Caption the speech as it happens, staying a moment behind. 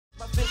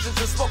reasons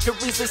and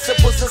smoking reasons,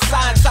 symbols and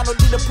signs. I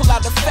don't need to pull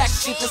out the fact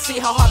sheet to see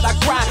how hard I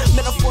grind.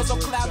 Metaphors on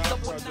clouds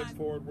up Project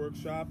Forward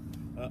workshop,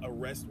 a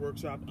rest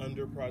workshop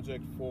under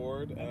Project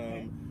Forward.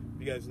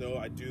 You guys know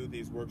I do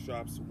these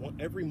workshops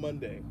every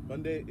Monday.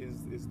 Monday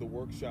is the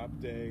workshop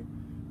day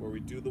where we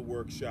do the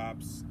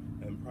workshops,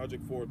 and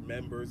Project Forward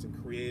members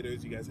and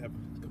creators, you guys have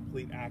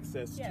complete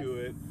access to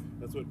it.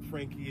 That's what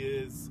Franque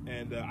is.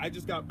 And I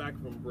just got back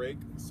from break,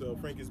 so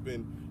Franque has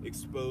been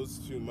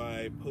exposed to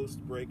my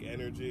post-break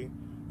energy,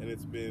 and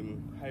it's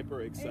been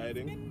hyper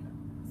exciting.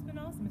 It's been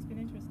awesome. It's been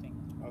interesting.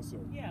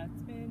 Awesome. Yeah, it's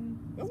been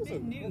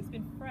new. It's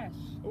been fresh.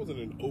 That wasn't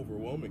an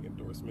overwhelming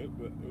endorsement,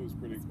 but it was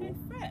pretty cool. It's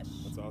been fresh.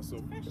 That's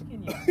awesome. Fresh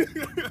Kinyo.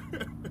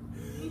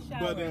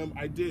 But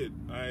I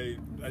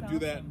do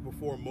that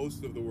before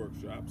most of the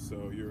workshops,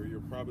 so you're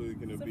probably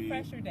going to be...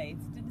 It's a fresher day.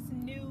 It's a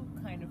new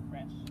kind of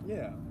fresh.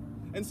 Yeah.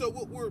 And so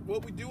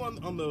what we do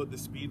on the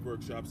speed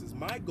workshops is,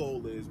 my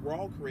goal is, we're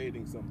all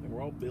creating something,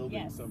 we're all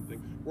building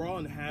something, we're all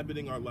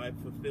inhabiting our life,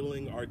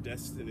 fulfilling our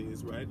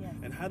destinies, right? Yes.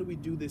 And how do we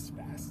do this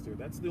faster?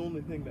 That's the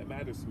only thing that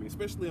matters to me,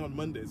 especially on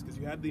Mondays, because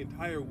you have the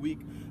entire week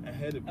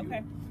ahead of you.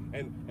 Okay.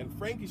 And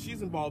Frankie,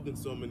 she's involved in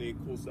so many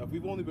cool stuff.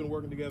 We've only been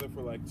working together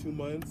for like 2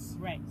 months.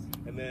 Right.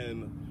 And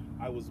then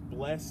I was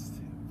blessed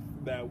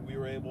that we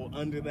were able,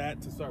 under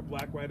that, to start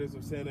Black Writers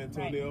of San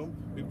Antonio.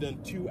 Right. We've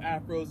done 2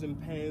 afros and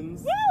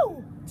pens.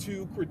 Woo!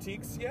 2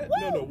 critiques yet?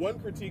 Woo! No, 1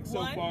 critique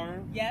so far.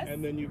 Yes.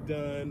 And then you've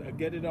done a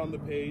Get It on the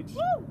Page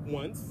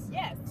once.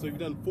 Yes. So you've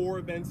done 4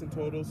 events in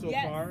total so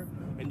far.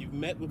 And you've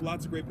met with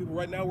lots of great people.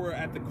 Right now we're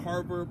at the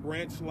Carver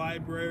Branch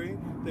Library,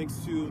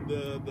 thanks to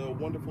the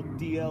wonderful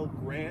DL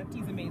Grant.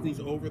 He's amazing. Who's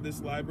over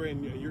this library,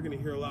 and you're going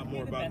to hear a lot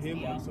more about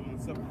him on some of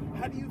the stuff.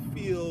 How do you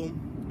feel?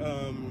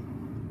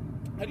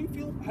 How do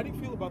you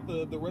feel about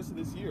the rest of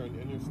this year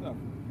and your stuff?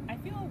 I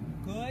feel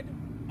good.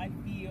 I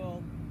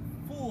feel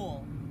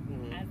full,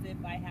 as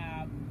if I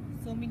have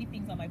so many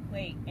things on my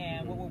plate.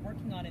 And what we're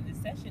working on in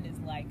this session is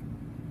like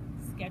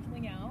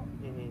scheduling out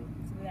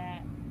so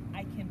that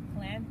I can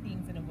plan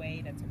things in a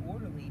way that's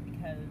orderly,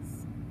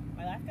 because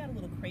my life got a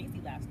little crazy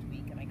last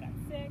week and I got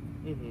sick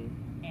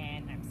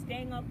and I'm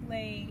staying up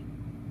late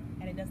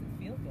and it doesn't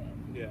feel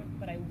good. Yeah.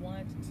 But I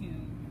want to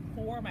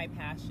pour my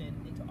passion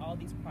into all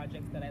these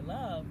projects that I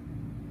love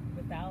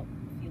without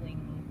feeling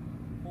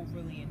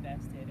overly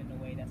invested in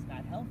a way that's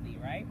not healthy,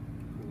 right?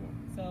 Cool.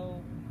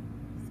 So,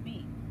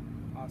 speed.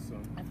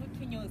 Awesome. That's what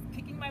Kinyo is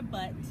kicking my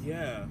butt.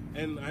 Yeah,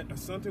 and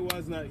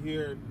Asantewa's not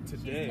here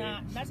today.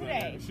 Not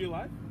today. Is she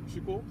alive? Is she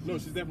cool? No,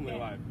 she's definitely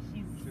alive.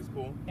 She's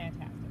cool?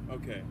 Fantastic.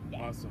 Okay,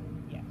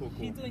 awesome. Yeah, cool.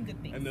 She's doing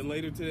good things. And then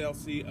later today I'll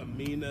see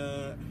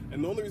Amina.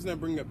 And the only reason I'm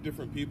bringing up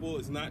different people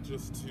is not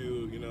just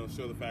to,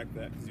 show the fact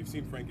that, because you've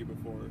seen Frankie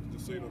before,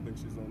 just so you don't think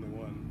she's the only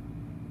one.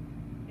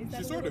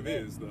 She sort of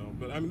is, though.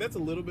 But, I mean, that's a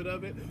little bit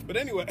of it. But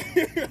anyway,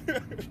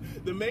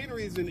 the main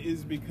reason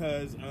is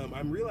because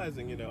I'm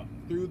realizing,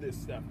 through this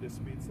stuff, this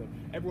speed stuff,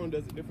 everyone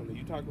does it differently.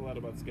 You talk a lot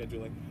about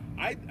scheduling.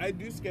 I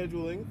do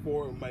scheduling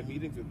for my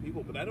meetings with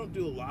people, but I don't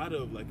do a lot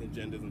of, like,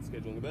 agendas and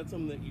scheduling. That's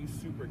something that you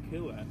super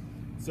kill at.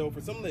 So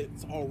for something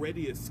that's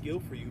already a skill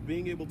for you,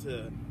 being able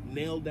to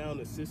nail down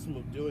a system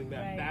of doing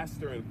that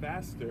faster and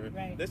faster,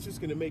 that's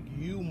just going to make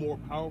you more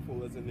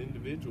powerful as an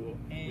individual.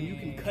 When you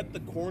can cut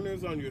the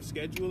corners on your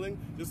scheduling,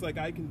 just like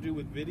I can do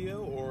with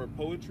video or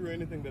poetry or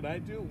anything that I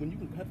do, when you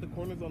can cut the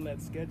corners on that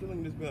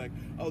scheduling, just be like,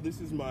 oh, this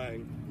is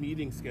my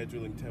meeting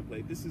scheduling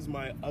template, this is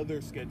my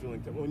other scheduling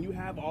template. When you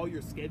have all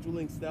your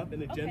scheduling stuff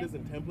and agendas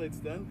and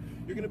templates done,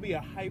 you're going to be a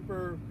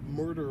hyper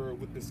murderer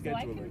with the scheduling. So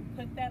I can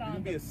put that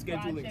on be a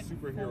scheduling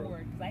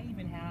superhero. Because I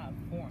even have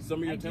forms.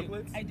 Some of your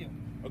templates? I do.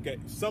 Okay,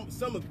 some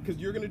of,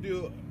 because you're going to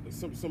do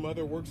some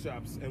other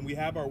workshops, and we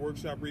have our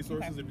workshop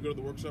resources if you go to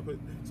the workshop.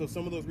 So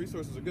some of those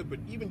resources are good, but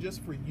even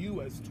just for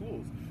you as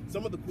tools,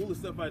 some of the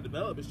coolest stuff I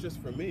develop is just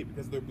for me,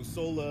 because they're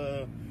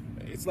Busola.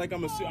 It's like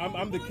I'm the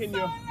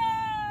Kinyo.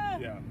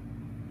 Yeah.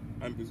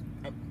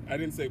 I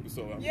didn't say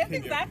Busola. Yes, Kinyo.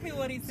 Exactly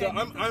what he said.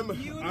 So I'm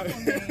beautiful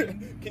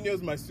name.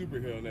 Kinyo's my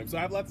superhero name. So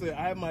I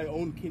have my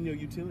own Kinyo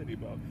utility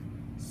belt.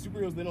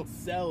 Superheroes, they don't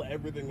sell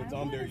everything that's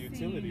on their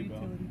utility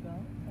belt.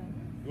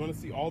 You want to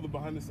see all the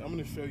behind the scenes? I'm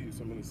going to show you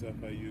some of the stuff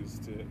I use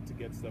to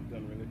get stuff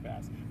done really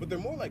fast. But they're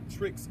more like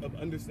tricks of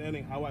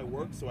understanding how I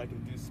work so I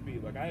can do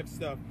speed. Like I have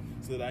stuff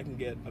so that I can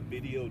get a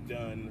video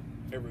done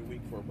every week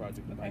for a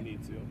project if I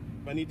need to.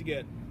 If I need to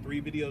get 3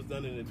 videos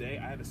done in a day,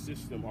 I have a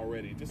system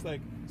already. Just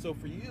like, so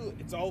for you,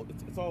 it's all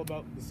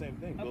about the same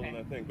thing, building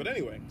that thing. But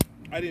anyway,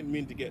 I didn't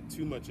mean to get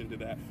too much into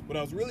that. What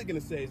I was really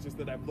going to say is just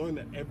that I've learned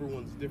that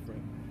everyone's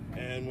different.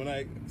 And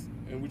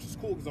which is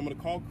cool, because I'm going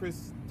to call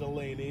Chris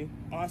Delaney,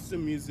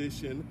 awesome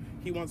musician.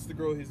 He wants to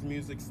grow his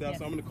music stuff,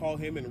 so I'm going to call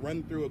him and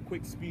run through a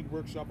quick speed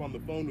workshop on the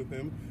phone with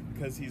him,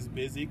 because he's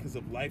busy because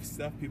of life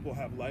stuff. People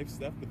have life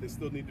stuff, but they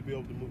still need to be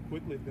able to move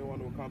quickly if they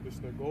want to accomplish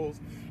their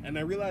goals. And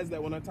I realized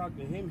that when I talk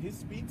to him, his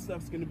speed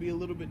stuff's going to be a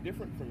little bit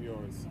different from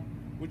yours,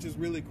 which is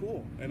really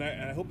cool. And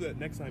I hope that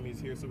next time he's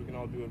here so we can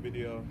all do a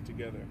video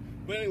together.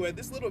 But anyway,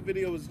 this little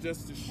video is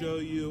just to show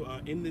you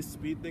in this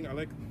speed thing, I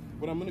like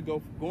what I'm going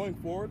to going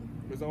forward,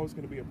 there's always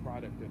going to be a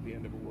product at the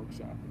end of a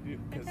workshop,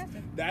 because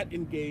that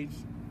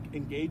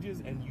engages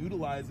and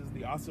utilizes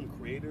the awesome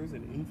creators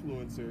and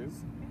influencers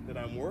that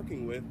I'm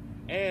working with,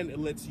 and it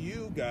lets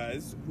you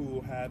guys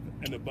who have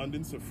an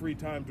abundance of free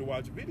time to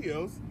watch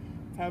videos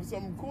have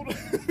something cool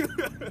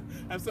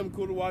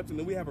to watch, and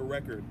then we have a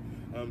record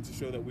to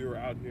show that we were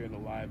out here and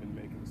alive and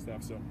making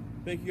stuff. So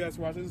thank you guys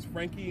for watching. This is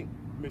Frankie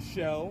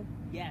Michele.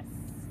 Yes.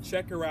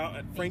 Check her out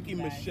at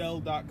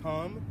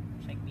frankiemichele.com.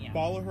 Check me out.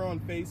 Follow her on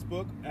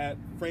Facebook at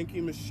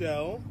Frankie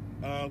Michele.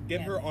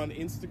 Get her on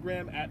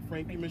Instagram at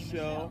Frankie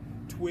Michele.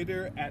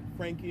 Twitter at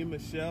Frankie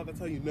Michele. That's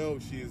how you know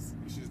she's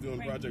doing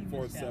Project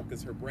Forward stuff,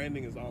 because her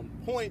branding is on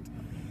point.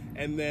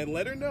 And then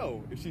let her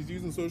know if she's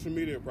using social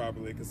media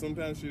properly, because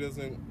sometimes she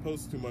doesn't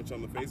post too much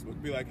on the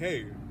Facebook. Be like,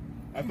 hey,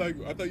 I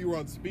thought you were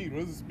on speed.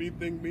 What does the speed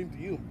thing mean to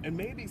you? And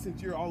maybe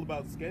since you're all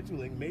about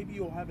scheduling, maybe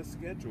you'll have a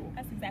schedule.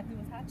 That's exactly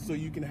what's happening. So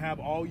you can have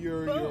all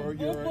your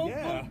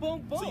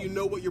boom. So you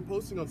know what you're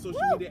posting on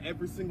social media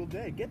every single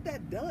day. Get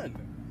that done.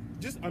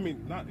 Just, I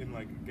mean, not in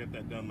like get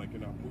that done like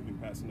you're not moving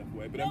fast enough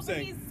away, but I'm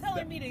saying he's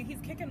telling me he's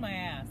kicking my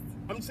ass.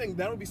 I'm saying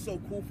that would be so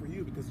cool for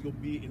you, because you'll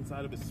be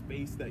inside of a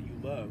space that you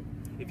love.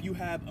 If you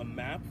have a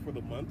map for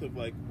the month of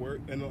like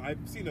work, and I've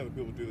seen other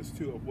people do this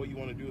too, of what you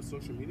want to do with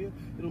social media,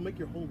 it'll make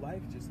your whole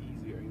life just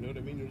easier. You know what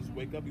I mean? You'll just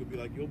wake up, you'll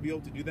be able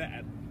to do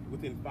that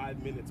within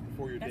 5 minutes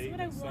before your day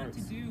even starts. That's what I want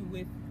to do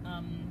with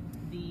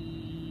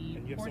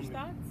the porch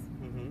thoughts.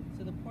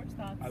 So the porch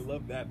thoughts. I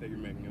love that you're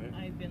making it.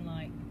 I've been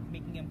like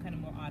making them kind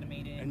of more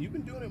automated. And you've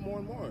been doing it more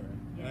and more.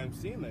 Yeah. And I'm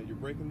seeing that. You're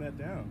breaking that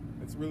down.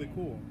 It's really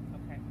cool.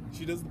 Okay.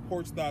 She does the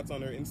porch thoughts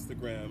on her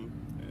Instagram.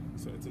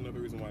 So it's another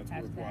reason why it's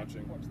worth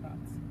watching. Porch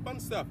thoughts. Fun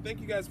stuff.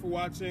 Thank you guys for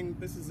watching.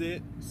 This is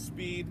it.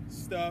 Speed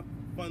stuff.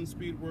 Fun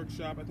speed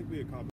workshop. I think we accomplished